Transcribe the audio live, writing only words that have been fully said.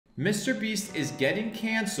Mr. Beast is getting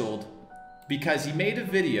canceled because he made a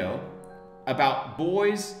video about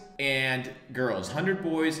boys and girls. 100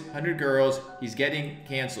 boys, 100 girls. He's getting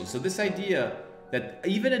canceled. So this idea that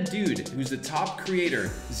even a dude who's the top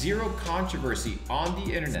creator, zero controversy on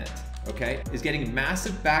the internet, okay, is getting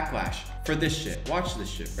massive backlash for this shit. Watch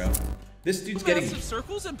this shit, bro. This dude's getting massive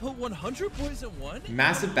circles and put 100 boys in one.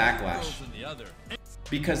 Massive backlash in the other.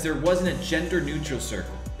 because there wasn't a gender neutral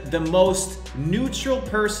circle. The most neutral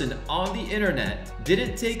person on the internet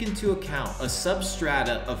didn't take into account a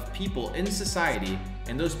substrata of people in society,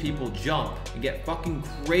 and those people jump and get fucking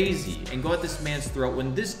crazy and go at this man's throat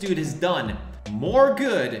when this dude has done more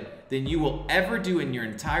good than you will ever do in your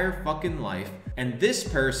entire fucking life. And this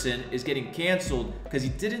person is getting canceled because he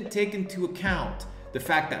didn't take into account the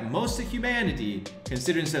fact that most of humanity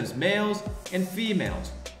consider themselves males and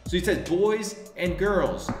females. So he says boys and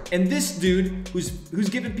girls. And this dude who's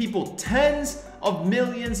giving people tens of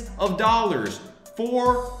millions of dollars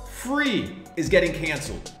for free is getting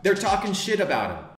canceled. They're talking shit about him.